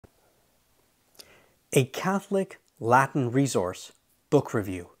A Catholic Latin resource book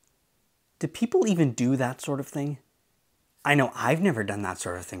review. Do people even do that sort of thing? I know I've never done that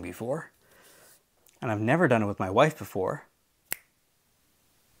sort of thing before. And I've never done it with my wife before.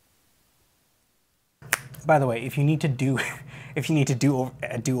 By the way, if you need to do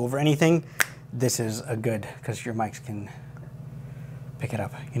over anything, this is a good, because your mics can pick it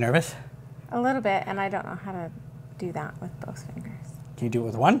up. You nervous? A little bit, and I don't know how to do that with both fingers. Can you do it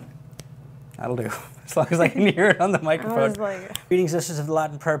with one? That'll do, as long as I can hear it on the microphone. Greetings, this is the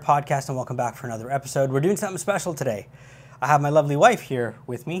Latin Prayer Podcast, and welcome back for another episode. We're doing something special today. I have my lovely wife here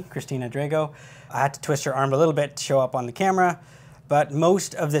with me, Christina Drago. I had to twist her arm a little bit to show up on the camera, but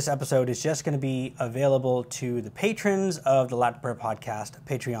most of this episode is just going to be available to the patrons of the Latin Prayer Podcast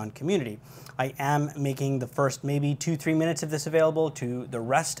Patreon community. I am making the first maybe 2-3 minutes of this available to the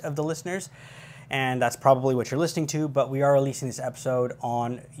rest of the listeners, and that's probably what you're listening to, but we are releasing this episode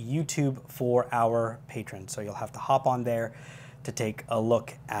on YouTube for our patrons, so you'll have to hop on there to take a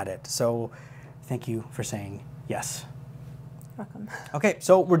look at it. So thank you for saying yes. Welcome. Okay,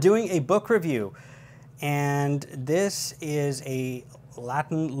 so we're doing a book review, and this is a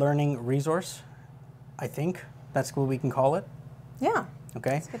Latin learning resource, I think that's what we can call it. Yeah.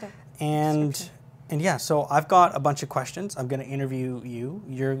 Okay. That's good. And yeah, so I've got a bunch of questions. I'm going to interview you.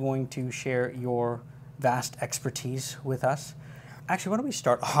 You're going to share your vast expertise with us. Actually, why don't we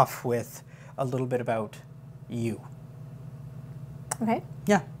start off with a little bit about you? Okay.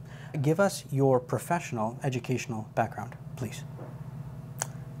 Yeah. Give us your professional educational background, please.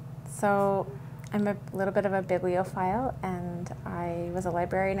 So I'm a little bit of a bibliophile, and I was a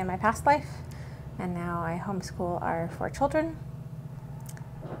librarian in my past life, and now I homeschool our 4 children.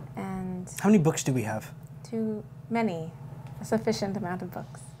 And how many books do we have? Too many. A sufficient amount of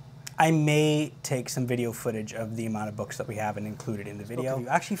books. I may take some video footage of the amount of books that we have and include it in the video.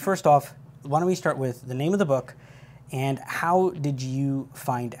 Actually, first off, why don't we start with the name of the book and how did you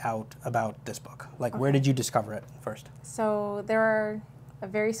find out about this book? Like, where did you discover it first? So there are a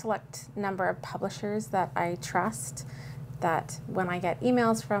very select number of publishers that I trust, that when I get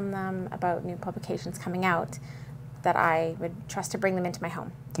emails from them about new publications coming out, that I would trust to bring them into my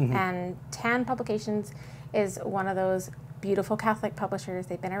home. Mm-hmm. And Tan Publications is one of those beautiful Catholic publishers.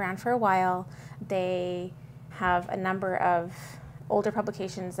 They've been around for a while. They have a number of older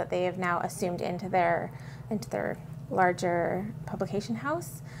publications that they have now assumed into their larger publication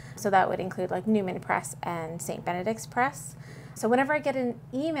house. So that would include like Newman Press and St. Benedict's Press. So whenever I get an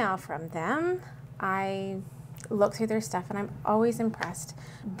email from them, I look through their stuff and I'm always impressed.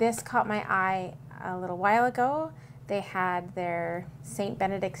 This caught my eye a little while ago. They had their St.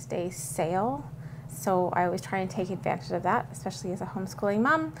 Benedict's Day sale, so I always try and take advantage of that, especially as a homeschooling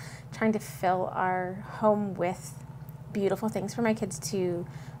mom, trying to fill our home with beautiful things for my kids to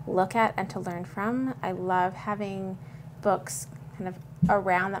look at and to learn from. I love having books kind of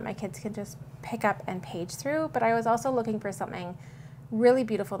around that my kids can just pick up and page through, but I was also looking for something really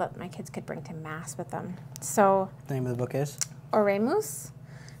beautiful that my kids could bring to Mass with them. So the name of the book is? Oremus.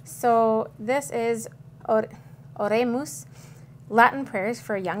 So this is Oremus, Latin Prayers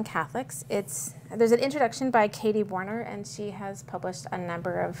for Young Catholics. There's an introduction by Katie Warner, and she has published a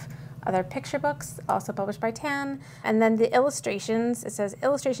number of other picture books, also published by Tan. And then the illustrations, it says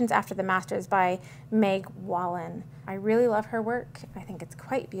Illustrations After the Masters by Meg Wallen. I really love her work. I think it's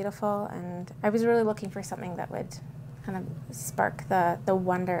quite beautiful, and I was really looking for something that would kind of spark the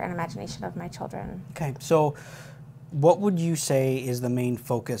wonder and imagination of my children. Okay, so what would you say is the main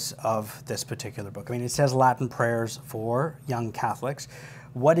focus of this particular book? I mean, it says Latin Prayers for Young Catholics.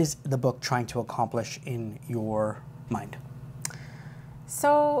 What is the book trying to accomplish in your mind?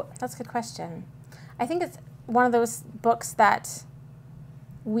 So that's a good question. I think it's one of those books that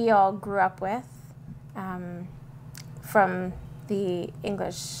we all grew up with from the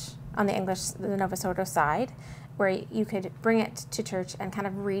Novus Ordo side, where you could bring it to church and kind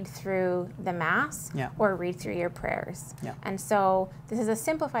of read through the Mass or read through your prayers. Yeah. And so this is a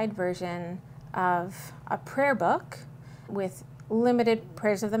simplified version of a prayer book with limited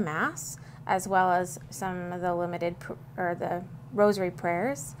prayers of the Mass, as well as some of the the rosary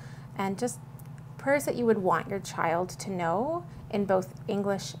prayers, and just prayers that you would want your child to know in both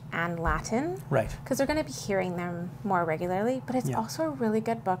English and Latin. Right. Because they're going to be hearing them more regularly, but it's also a really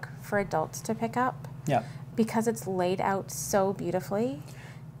good book for adults to pick up. Yeah. Because it's laid out so beautifully.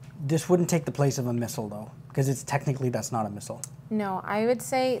 This wouldn't take the place of a missal, though, because that's not a missal. No, I would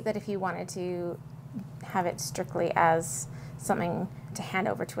say that if you wanted to have it strictly as something to hand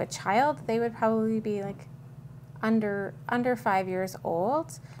over to a child, they would probably be like under 5 years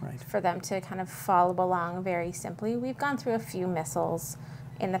old, for them to kind of follow along very simply. We've gone through a few missals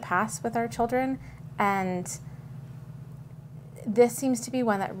in the past with our children, And this seems to be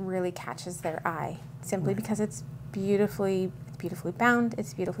one that really catches their eye, simply because it's beautifully bound,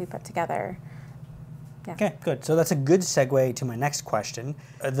 it's beautifully put together. Yeah. Okay, good. So that's a good segue to my next question.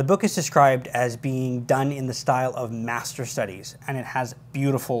 The book is described as being done in the style of master studies, and it has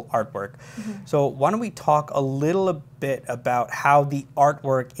beautiful artwork. So why don't we talk a little bit about how the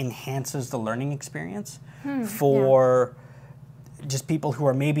artwork enhances the learning experience for just people who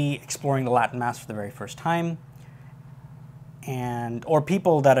are maybe exploring the Latin Mass for the very first time, or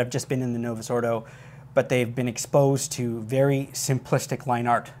people that have just been in the Novus Ordo, but they've been exposed to very simplistic line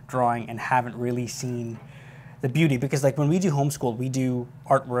art drawing and haven't really seen the beauty. Because like when we do homeschool, we do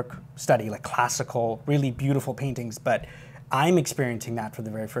artwork study, like classical, really beautiful paintings, but I'm experiencing that for the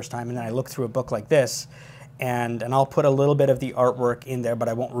very first time. And then I look through a book like this, and I'll put a little bit of the artwork in there, but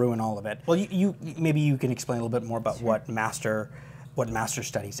I won't ruin all of it. Well, maybe you can explain a little bit more about what master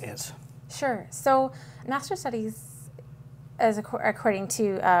studies is. Sure. So master studies, according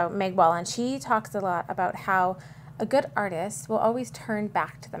to Meg Wallen, she talks a lot about how a good artist will always turn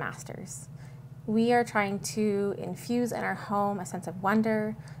back to the masters. We are trying to infuse in our home a sense of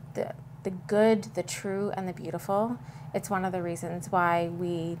wonder, the good, the true, and the beautiful. It's one of the reasons why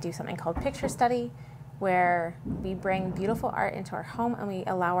we do something called picture study, where we bring beautiful art into our home and we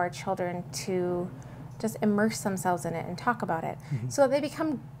allow our children to just immerse themselves in it and talk about it, so that they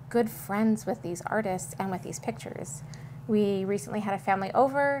become good friends with these artists and with these pictures. We recently had a family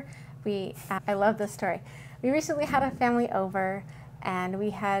over. I love this story. We recently had a family over, and we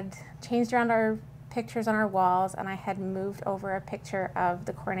had changed around our pictures on our walls, and I had moved over a picture of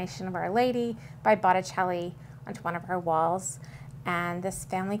the Coronation of Our Lady by Botticelli onto one of our walls. And this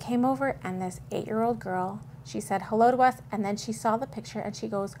family came over, and this 8-year-old girl, she said hello to us, and then she saw the picture, and she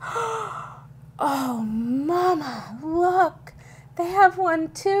goes, "Oh, Mama, look, they have one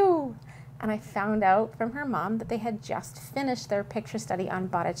too." And I found out from her mom that they had just finished their picture study on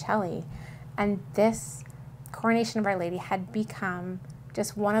Botticelli. And this Coronation of Our Lady had become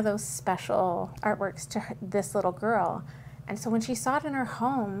just one of those special artworks to this little girl. And so when she saw it in her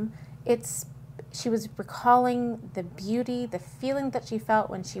home, she was recalling the beauty, the feeling that she felt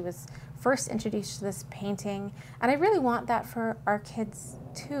when she was first introduced to this painting. And I really want that for our kids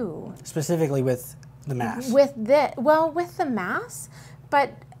too. Specifically with the Mass. With the Mass,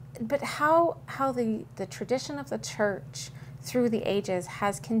 but how the tradition of the church through the ages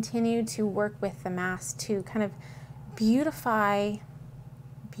has continued to work with the Mass to kind of beautify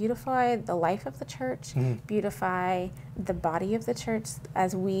the life of the church, beautify the body of the church,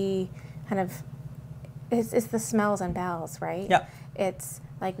 as we kind of, it's the smells and bells, right? Yeah. It's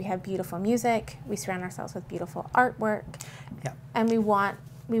like we have beautiful music, we surround ourselves with beautiful artwork, and we want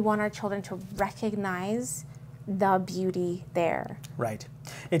our children to recognize the beauty there. Right.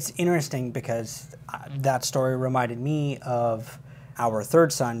 It's interesting because that story reminded me of our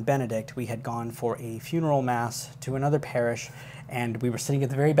third son, Benedict. We had gone for a funeral mass to another parish, and we were sitting at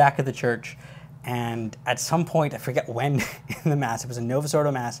the very back of the church, and at some point, I forget when in the mass, it was a Novus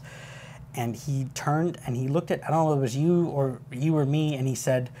Ordo mass, and he turned and he looked at, I don't know if it was you or me, and he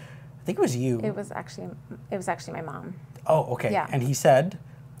said, I think it was you. It was actually my mom. Oh, okay. Yeah. And he said,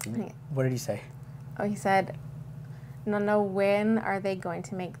 what did he say? Oh, he said, no, when are they going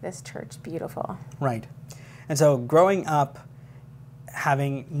to make this church beautiful? Right. And so growing up,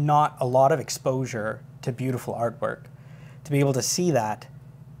 having not a lot of exposure to beautiful artwork, to be able to see that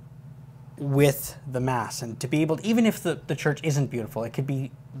with the Mass, and to be able to, even if the church isn't beautiful, it could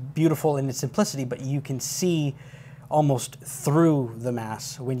be beautiful in its simplicity, but you can see almost through the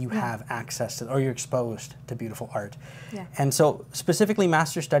Mass when you have access to, or you're exposed to beautiful art. Yeah. And so specifically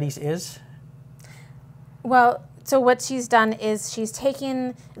Master Studies is? Well, so what she's done is she's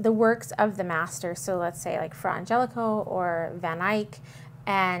taken the works of the masters, so let's say like Fra Angelico or Van Eyck,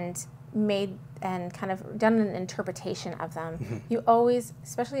 and kind of done an interpretation of them. You always,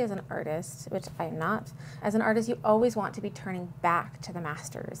 especially as an artist, which I'm not, as an artist, you always want to be turning back to the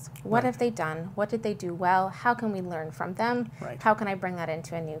masters. What have they done? What did they do well? How can we learn from them? Right. How can I bring that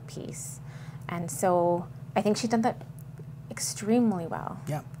into a new piece? And so I think she's done that extremely well.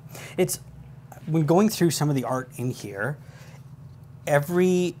 Yeah. When going through some of the art in here,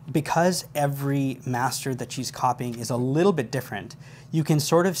 because every master that she's copying is a little bit different, you can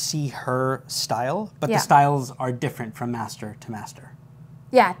sort of see her style, but the styles are different from master to master.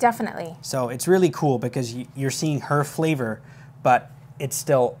 Yeah, definitely. So it's really cool because you're seeing her flavor, but it's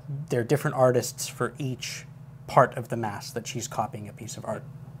still, they're different artists for each part of the Mass that she's copying a piece of art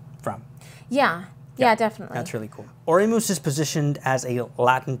from. Yeah, definitely. That's really cool. Oremus is positioned as a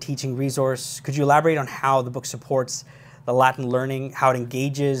Latin teaching resource. Could you elaborate on how the book supports the Latin learning, how it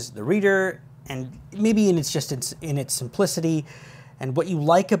engages the reader, and maybe in its simplicity, and what you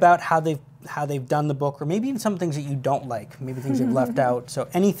like about how they've done the book, or maybe even some things that you don't like, maybe things they've left out. So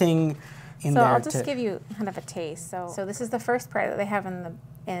anything in there. So I'll just give you kind of a taste. So this is the first prayer that they have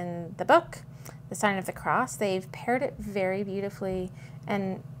in the book, the sign of the cross. They've paired it very beautifully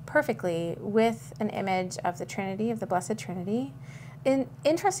and perfectly with an image of the Trinity, of the Blessed Trinity.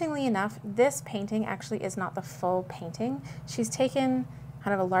 Interestingly enough, this painting actually is not the full painting. She's taken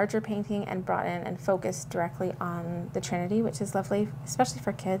kind of a larger painting and brought in and focused directly on the Trinity, which is lovely, especially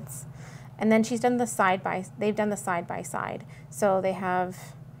for kids. And then they've done the side by side. So they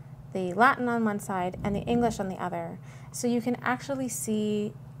have the Latin on one side and the English on the other. So you can actually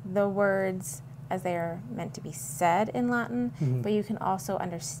see the words as they are meant to be said in Latin, but you can also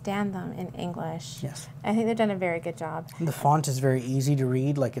understand them in English. Yes. I think they've done a very good job. And the font is very easy to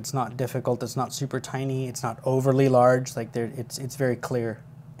read. Like, it's not difficult. It's not super tiny. It's not overly large. Like, it's very clear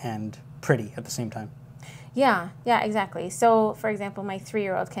and pretty at the same time. Yeah, exactly. So, for example, my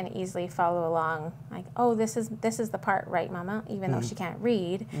 3-year-old can easily follow along, like, oh, this is the part, right, Mama? Even though she can't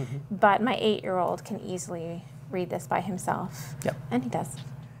read. But my 8-year-old can easily read this by himself. Yep. And he does.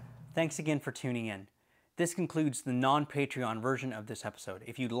 Thanks again for tuning in. This concludes the non-Patreon version of this episode.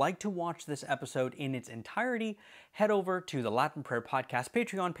 If you'd like to watch this episode in its entirety, head over to the Latin Prayer Podcast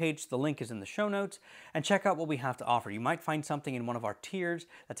Patreon page. The link is in the show notes, and check out what we have to offer. You might find something in one of our tiers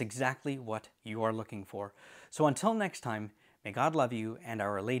that's exactly what you are looking for. So until next time, may God love you and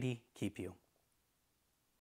Our Lady keep you.